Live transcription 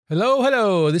Hello,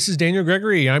 hello. This is Daniel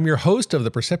Gregory. I'm your host of the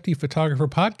Perceptive Photographer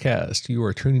Podcast. You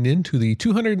are tuning in to the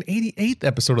 288th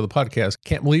episode of the podcast.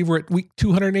 Can't believe we're at week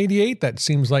 288. That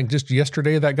seems like just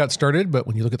yesterday that got started, but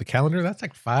when you look at the calendar, that's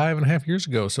like 5.5 years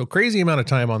ago. So crazy amount of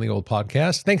time on the old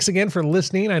podcast. Thanks again for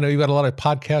listening. I know you've got a lot of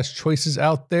podcast choices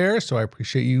out there, so I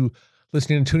appreciate you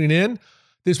listening and tuning in.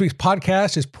 This week's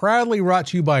podcast is proudly brought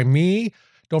to you by me.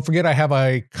 Don't forget, I have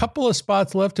a couple of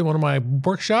spots left in one of my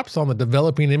workshops on the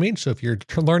developing image. So if you're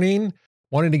learning,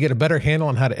 wanting to get a better handle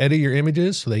on how to edit your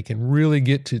images so they can really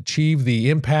get to achieve the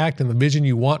impact and the vision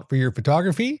you want for your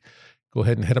photography, go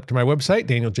ahead and head up to my website,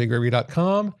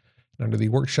 danieljgregory.com. And under the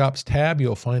workshops tab,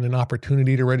 you'll find an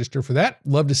opportunity to register for that.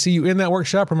 Love to see you in that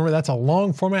workshop. Remember, that's a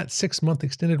long format, 6-month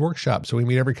extended workshop. So we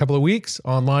meet every couple of weeks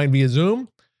online via Zoom,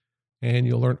 and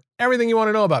you'll learn everything you want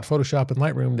to know about Photoshop and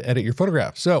Lightroom to edit your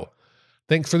photographs. So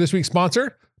thanks for this week's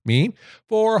sponsor, me,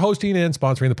 for hosting and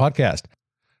sponsoring the podcast.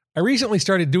 I recently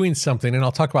started doing something, and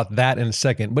I'll talk about that in a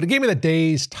second, but it gave me the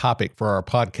day's topic for our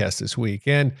podcast this week.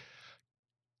 And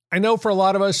I know for a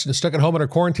lot of us stuck at home in our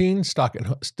quarantine, stuck at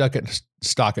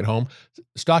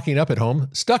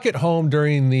home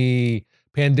during the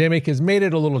pandemic has made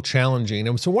it a little challenging.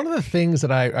 And so one of the things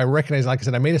that I recognize, like I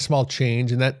said, I made a small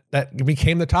change, and that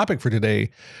became the topic for today,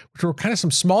 which were kind of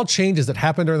some small changes that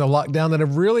happened during the lockdown that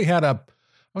have really had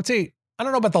I would say, I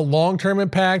don't know about the long-term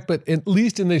impact, but at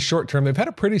least in this short term, they've had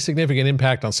a pretty significant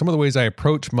impact on some of the ways I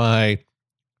approach my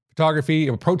photography,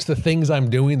 approach the things I'm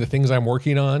doing, the things I'm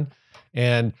working on.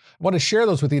 And I want to share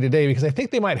those with you today because I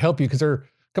think they might help you, because a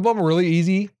couple of them are really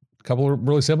easy, a couple are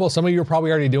really simple. Some of you are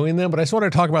probably already doing them, but I just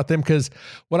wanted to talk about them because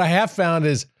what I have found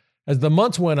is as the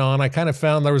months went on, I kind of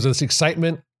found there was this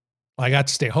excitement. I got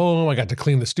to stay home. I got to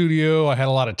clean the studio. I had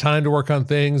a lot of time to work on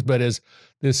things. But as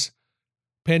this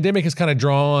pandemic has kind of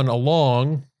drawn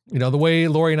along, the way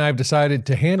Lori and I have decided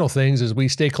to handle things is we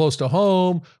stay close to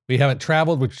home. We haven't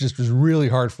traveled, which just was really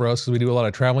hard for us because we do a lot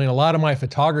of traveling. A lot of my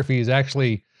photography is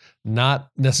actually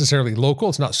not necessarily local.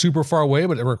 It's not super far away,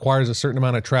 but it requires a certain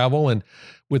amount of travel. And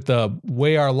with the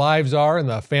way our lives are and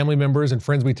the family members and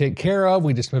friends we take care of,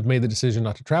 we just have made the decision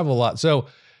not to travel a lot. So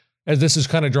as this is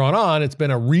kind of drawn on, it's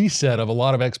been a reset of a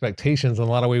lot of expectations and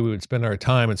a lot of way we would spend our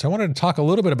time. And so I wanted to talk a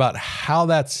little bit about how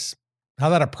that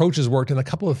approach has worked and a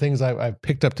couple of things I've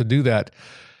picked up to do that.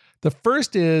 The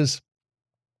first is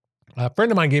a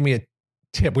friend of mine gave me a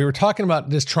tip. We were talking about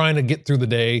just trying to get through the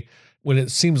day when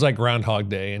it seems like Groundhog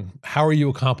Day, and how are you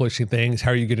accomplishing things? How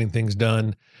are you getting things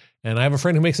done? And I have a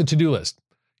friend who makes a to-do list.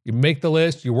 You make the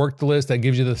list, you work the list, that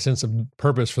gives you the sense of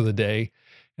purpose for the day.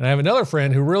 And I have another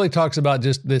friend who really talks about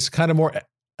just this kind of more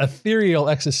ethereal,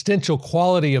 existential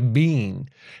quality of being.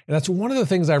 And that's one of the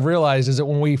things I've realized is that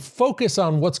when we focus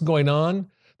on what's going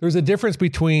on, there's a difference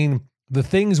between the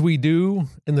things we do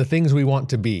and the things we want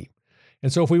to be.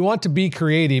 And so if we want to be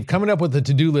creative, coming up with a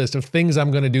to-do list of things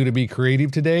I'm going to do to be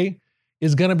creative today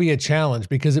is going to be a challenge,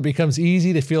 because it becomes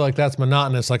easy to feel like that's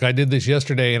monotonous. Like I did this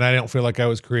yesterday and I don't feel like I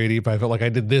was creative. I felt like I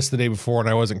did this the day before and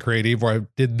I wasn't creative, or I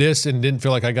did this and didn't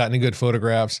feel like I got any good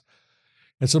photographs.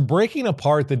 And so breaking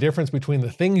apart the difference between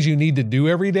the things you need to do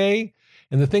every day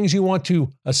and the things you want to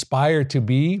aspire to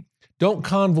be, don't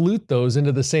convolute those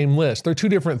into the same list. They're two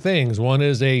different things. One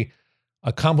is a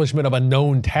accomplishment of a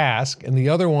known task, and the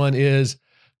other one is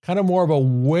kind of more of a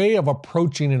way of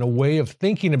approaching and a way of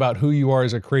thinking about who you are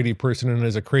as a creative person and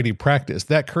as a creative practice.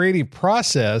 That creative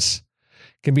process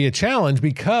can be a challenge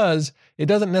because it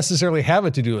doesn't necessarily have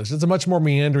a to-do list. It's a much more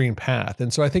meandering path.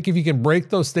 And so I think if you can break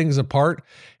those things apart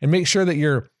and make sure that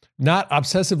you're not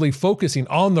obsessively focusing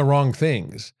on the wrong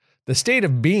things, the state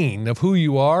of being of who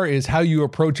you are is how you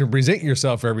approach and present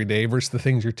yourself every day versus the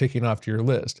things you're ticking off to your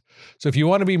list. So if you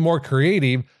want to be more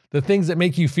creative, the things that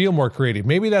make you feel more creative,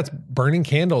 maybe that's burning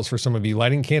candles for some of you,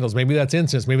 lighting candles. Maybe that's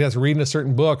incense. Maybe that's reading a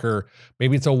certain book, or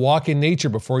maybe it's a walk in nature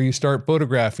before you start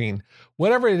photographing.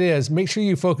 Whatever it is, make sure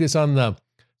you focus on the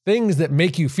things that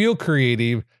make you feel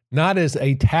creative, not as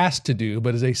a task to do,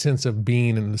 but as a sense of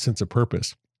being and a sense of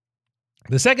purpose.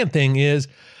 The second thing is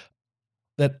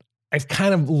that I've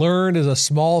kind of learned as a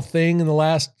small thing in the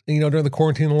last, during the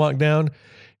quarantine and lockdown,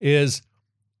 is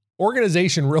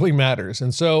organization really matters.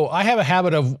 And so I have a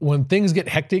habit of when things get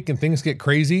hectic and things get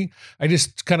crazy, I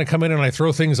just kind of come in and I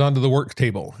throw things onto the work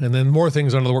table and then more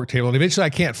things onto the work table. And eventually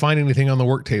I can't find anything on the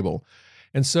work table.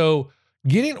 And so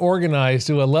getting organized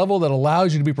to a level that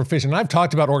allows you to be proficient. I've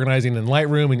talked about organizing in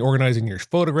Lightroom and organizing your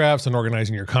photographs and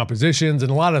organizing your compositions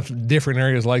and a lot of different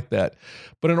areas like that.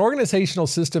 But an organizational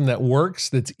system that works,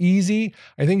 that's easy,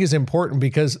 I think is important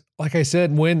because, like I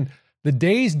said, when the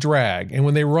days drag and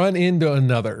when they run into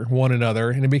one another,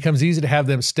 and it becomes easy to have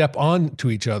them step on to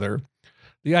each other,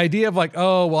 The idea of like,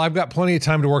 oh, well, I've got plenty of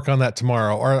time to work on that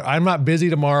tomorrow, or I'm not busy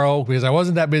tomorrow because I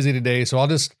wasn't that busy today. So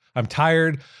I'm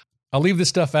tired. I'll leave this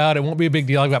stuff out. It won't be a big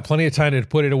deal. I've got plenty of time to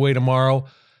put it away tomorrow.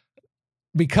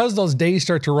 Because those days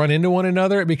start to run into one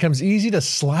another, it becomes easy to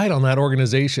slide on that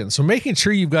organization. So making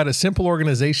sure you've got a simple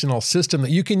organizational system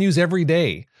that you can use every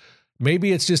day.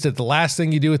 Maybe it's just at the last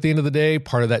thing you do at the end of the day,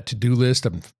 part of that to-do list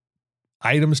of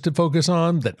items to focus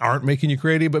on that aren't making you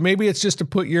creative, but maybe it's just to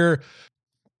put your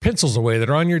pencils away that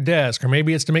are on your desk, or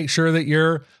maybe it's to make sure that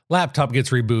your laptop gets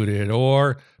rebooted,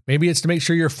 or maybe it's to make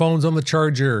sure your phone's on the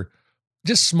charger.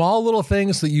 Just small little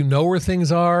things so that you know where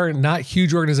things are, not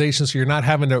huge organizations, so you're not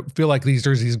having to feel like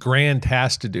there's these grand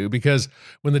tasks to do. Because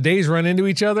when the days run into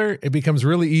each other, it becomes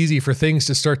really easy for things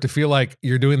to start to feel like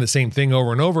you're doing the same thing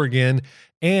over and over again.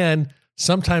 And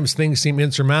sometimes things seem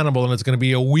insurmountable, and it's going to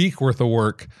be a week worth of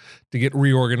work to get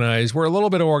reorganized, where a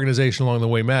little bit of organization along the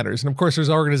way matters. And of course,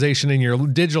 there's organization in your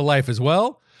digital life as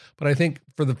well. But I think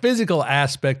for the physical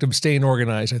aspect of staying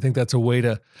organized, I think that's a way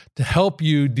to help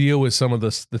you deal with some of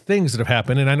the things that have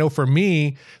happened. And I know for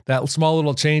me, that small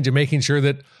little change of making sure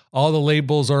that all the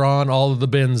labels are on all of the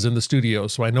bins in the studio.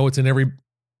 So I know it's in every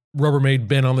Rubbermaid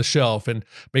bin on the shelf, and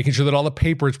making sure that all the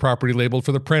paper is properly labeled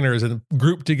for the printers and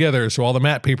grouped together. So all the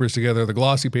matte papers together, the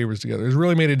glossy papers together, has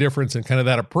really made a difference in kind of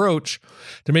that approach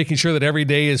to making sure that every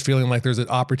day is feeling like there's an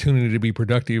opportunity to be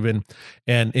productive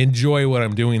and enjoy what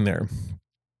I'm doing there.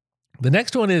 The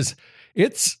next one is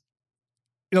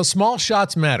small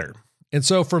shots matter. And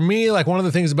so for me, like one of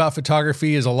the things about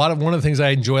photography is one of the things I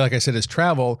enjoy, like I said, is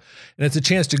travel. And it's a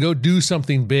chance to go do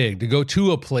something big, to go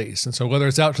to a place. And so whether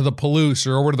it's out to the Palouse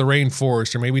or over to the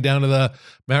rainforest, or maybe down to the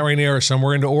Mount Rainier or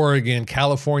somewhere into Oregon,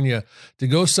 California, to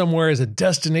go somewhere as a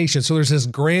destination. So there's this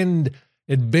grand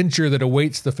adventure that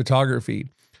awaits the photography.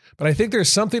 But I think there's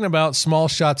something about small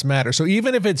shots matter. So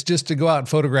even if it's just to go out and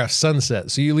photograph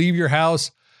sunset. So you leave your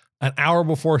house an hour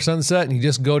before sunset and you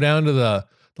just go down to the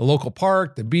local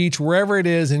park, the beach, wherever it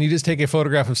is, and you just take a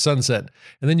photograph of sunset.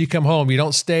 And then you come home. You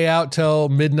don't stay out till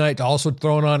midnight to also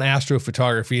throwing on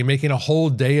astrophotography and making a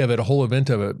whole day of it, a whole event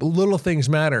of it. But little things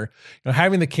matter.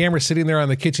 Having the camera sitting there on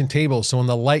the kitchen table, so when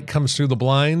the light comes through the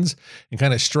blinds and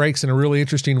kind of strikes in a really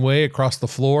interesting way across the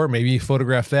floor, maybe you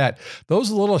photograph that. Those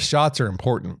little shots are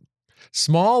important.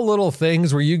 Small little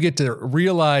things where you get to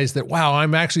realize that, wow,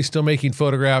 I'm actually still making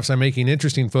photographs. I'm making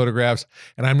interesting photographs,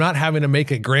 and I'm not having to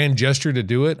make a grand gesture to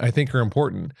do it, I think are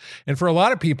important. And for a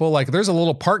lot of people, like there's a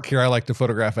little park here I like to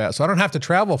photograph at, so I don't have to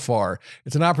travel far.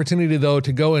 It's an opportunity though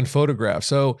to go and photograph.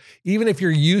 So even if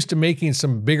you're used to making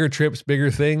some bigger trips,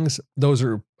 bigger things, those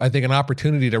are, I think, an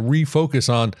opportunity to refocus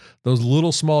on those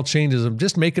little small changes of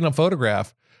just making a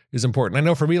photograph is important. I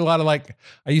know for me, a lot of I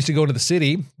used to go into the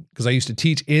city because I used to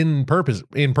teach in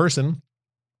person.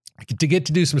 To get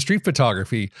to do some street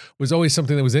photography was always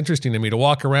something that was interesting to me, to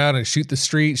walk around and shoot the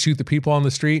street, shoot the people on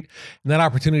the street. And that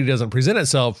opportunity doesn't present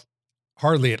itself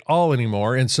hardly at all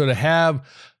anymore. And so to have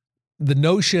the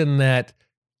notion that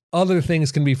other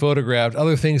things can be photographed,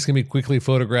 other things can be quickly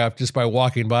photographed just by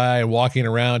walking by and walking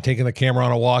around, taking the camera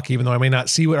on a walk, even though I may not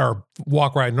see what our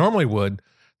walk where I normally would,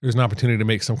 there's an opportunity to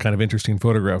make some kind of interesting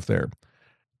photograph there.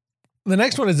 The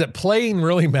next one is that playing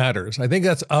really matters. I think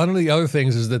that's one of the other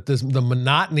things is that the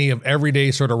monotony of every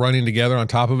day sort of running together on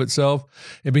top of itself,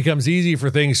 it becomes easy for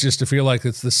things just to feel like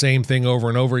it's the same thing over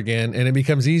and over again. And it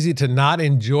becomes easy to not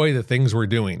enjoy the things we're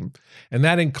doing. And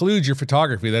that includes your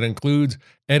photography. That includes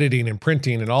editing and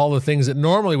printing and all the things that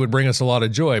normally would bring us a lot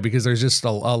of joy, because there's just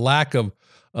a lack of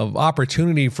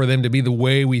opportunity for them to be the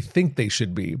way we think they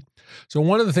should be. So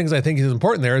one of the things I think is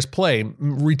important there is play,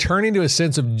 returning to a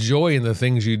sense of joy in the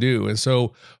things you do. And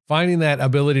so finding that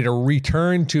ability to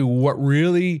return to what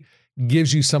really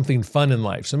gives you something fun in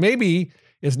life. So maybe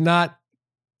it's not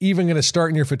even going to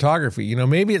start in your photography.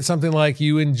 Maybe it's something like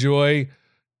you enjoy,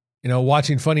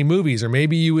 watching funny movies, or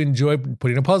maybe you enjoy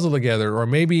putting a puzzle together, or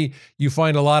maybe you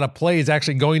find a lot of plays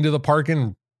actually going to the park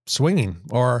and swinging,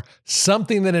 or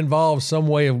something that involves some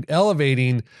way of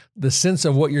elevating the sense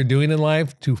of what you're doing in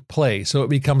life to play. So it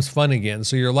becomes fun again.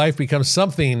 So your life becomes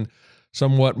something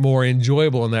somewhat more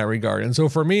enjoyable in that regard. And so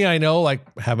for me, I know, like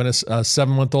having a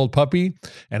 7-month-old puppy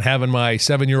and having my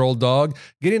 7-year-old dog,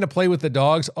 getting to play with the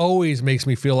dogs always makes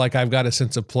me feel like I've got a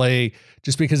sense of play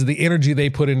just because of the energy they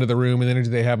put into the room and the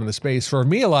energy they have in the space. For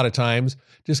me, a lot of times,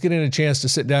 just getting a chance to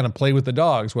sit down and play with the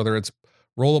dogs, whether it's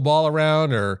roll a ball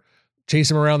around or chase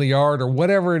them around the yard or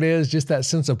whatever it is, just that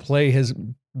sense of play has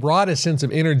brought a sense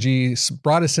of energy,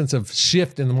 brought a sense of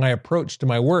shift in my approach to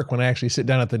my work when I actually sit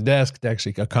down at the desk to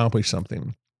actually accomplish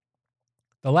something.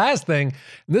 The last thing,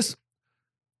 this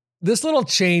this little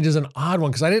change is an odd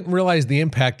one because I didn't realize the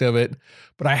impact of it.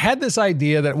 But I had this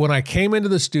idea that when I came into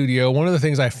the studio, one of the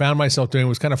things I found myself doing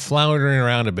was kind of floundering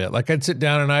around a bit. Like I'd sit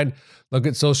down and I'd look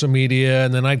at social media,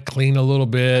 and then I'd clean a little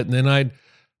bit, and then I'd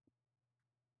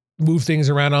move things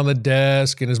around on the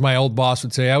desk. And as my old boss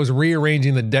would say, I was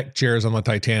rearranging the deck chairs on the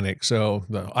Titanic. So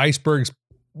the iceberg's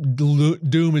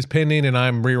doom is pending and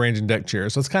I'm rearranging deck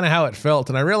chairs. So that's kind of how it felt.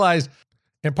 And I realized,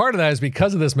 and part of that is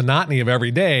because of this monotony of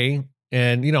every day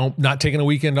and, not taking a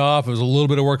weekend off. It was a little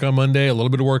bit of work on Monday, a little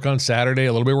bit of work on Saturday,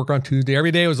 a little bit of work on Tuesday.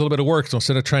 Every day was a little bit of work. So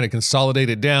instead of trying to consolidate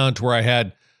it down to where I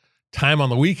had time on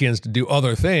the weekends to do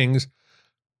other things,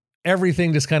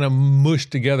 everything just kind of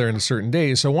mushed together in certain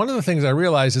days. So one of the things I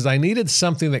realized is I needed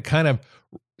something that kind of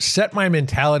set my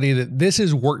mentality that this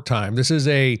is work time.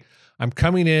 I'm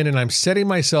coming in and I'm setting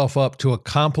myself up to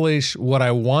accomplish what I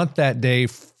want that day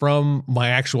from my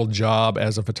actual job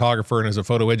as a photographer and as a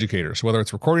photo educator. So whether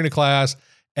it's recording a class,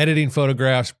 editing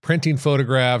photographs, printing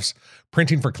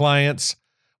for clients,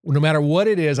 no matter what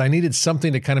it is, I needed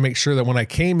something to kind of make sure that when I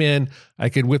came in, I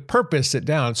could with purpose sit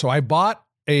down. So I bought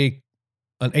an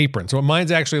apron. So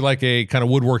mine's actually like a kind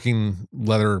of woodworking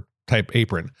leather type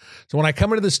apron. So when I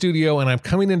come into the studio and I'm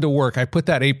coming into work, I put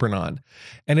that apron on,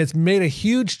 and it's made a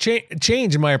huge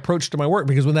change in my approach to my work,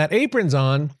 because when that apron's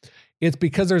on, it's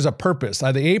because there's a purpose.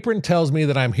 The apron tells me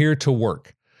that I'm here to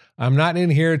work. I'm not in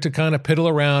here to kind of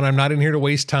piddle around. I'm not in here to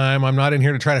waste time. I'm not in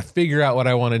here to try to figure out what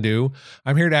I want to do.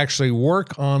 I'm here to actually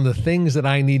work on the things that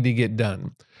I need to get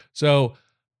done. So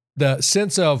the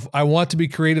sense of I want to be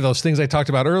creative, those things I talked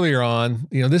about earlier on,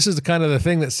 this is the kind of the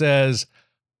thing that says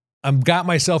I've got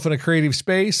myself in a creative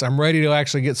space. I'm ready to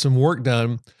actually get some work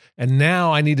done. And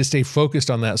now I need to stay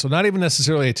focused on that. So not even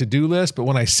necessarily a to-do list, but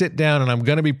when I sit down and I'm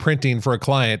going to be printing for a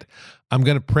client, I'm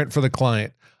going to print for the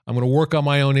client. I'm going to work on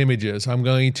my own images. I'm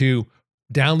going to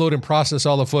download and process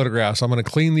all the photographs. I'm going to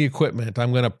clean the equipment.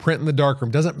 I'm going to print in the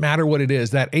darkroom. Doesn't matter what it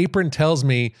is. That apron tells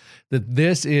me that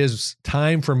this is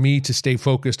time for me to stay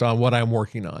focused on what I'm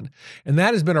working on. And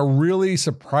that has been a really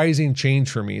surprising change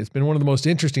for me. It's been one of the most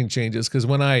interesting changes, because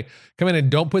when I come in and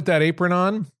don't put that apron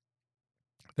on,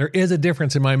 there is a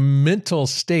difference in my mental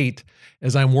state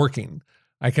as I'm working.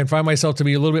 I can find myself to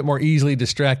be a little bit more easily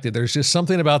distracted. There's just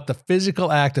something about the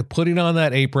physical act of putting on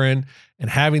that apron and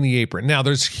having the apron. Now,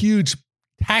 there's huge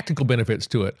tactical benefits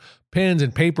to it. Pens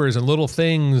and papers and little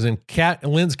things and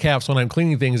lens caps when I'm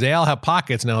cleaning things, they all have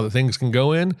pockets now that things can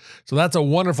go in. So that's a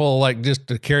wonderful, just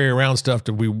to carry around stuff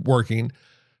to be working.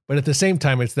 But at the same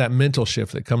time, it's that mental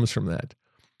shift that comes from that.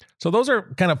 So those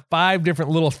are kind of 5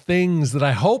 different little things that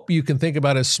I hope you can think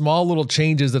about as small little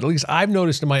changes that at least I've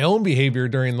noticed in my own behavior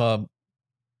during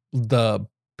the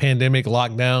pandemic,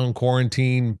 lockdown,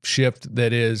 quarantine shift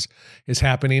that is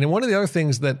happening. And one of the other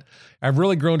things that I've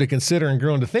really grown to consider and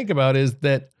grown to think about is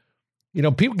that,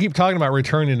 people keep talking about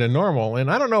returning to normal.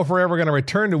 And I don't know if we're ever going to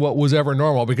return to what was ever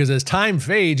normal, because as time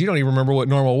fades, you don't even remember what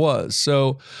normal was.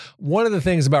 So one of the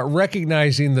things about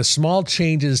recognizing the small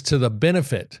changes to the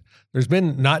benefit, there's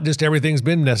been not just everything's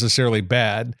been necessarily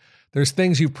bad. There's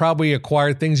things you've probably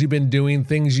acquired, things you've been doing,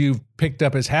 things you've picked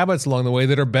up as habits along the way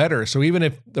that are better. So even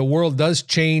if the world does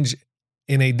change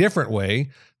in a different way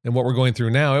than what we're going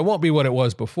through now, it won't be what it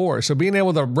was before. So being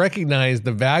able to recognize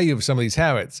the value of some of these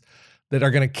habits that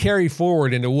are going to carry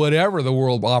forward into whatever the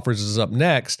world offers us up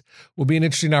next will be an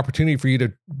interesting opportunity for you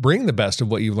to bring the best of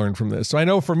what you've learned from this. So I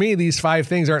know for me, these 5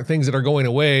 things aren't things that are going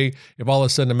away if all of a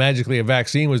sudden magically a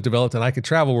vaccine was developed and I could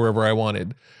travel wherever I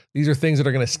wanted. These are things that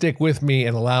are going to stick with me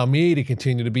and allow me to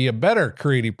continue to be a better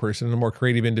creative person and a more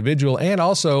creative individual. And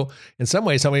also, in some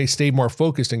ways, help me stay more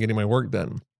focused on getting my work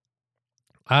done.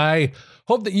 I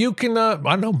hope that you can,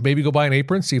 maybe go buy an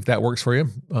apron, see if that works for you.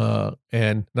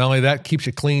 And not only that, keeps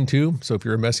you clean too. So if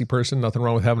you're a messy person, nothing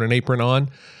wrong with having an apron on.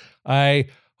 I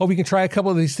hope you can try a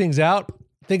couple of these things out.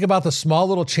 Think about the small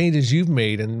little changes you've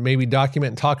made and maybe document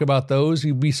and talk about those.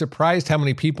 You'd be surprised how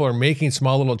many people are making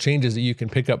small little changes that you can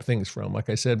pick up things from. Like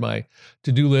I said, my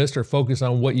to-do list or focus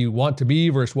on what you want to be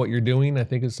versus what you're doing, I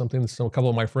think is something that a couple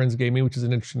of my friends gave me, which is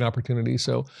an interesting opportunity.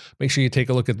 So make sure you take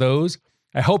a look at those.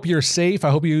 I hope you're safe. I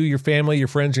hope you, your family, your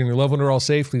friends, and your loved one are all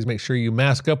safe. Please make sure you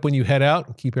mask up when you head out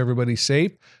and keep everybody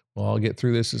safe. Well, I'll get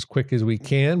through this as quick as we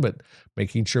can, but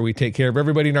making sure we take care of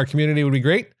everybody in our community would be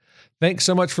great. Thanks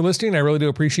so much for listening. I really do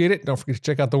appreciate it. Don't forget to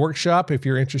check out the workshop if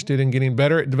you're interested in getting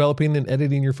better at developing and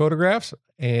editing your photographs.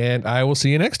 And I will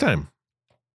see you next time.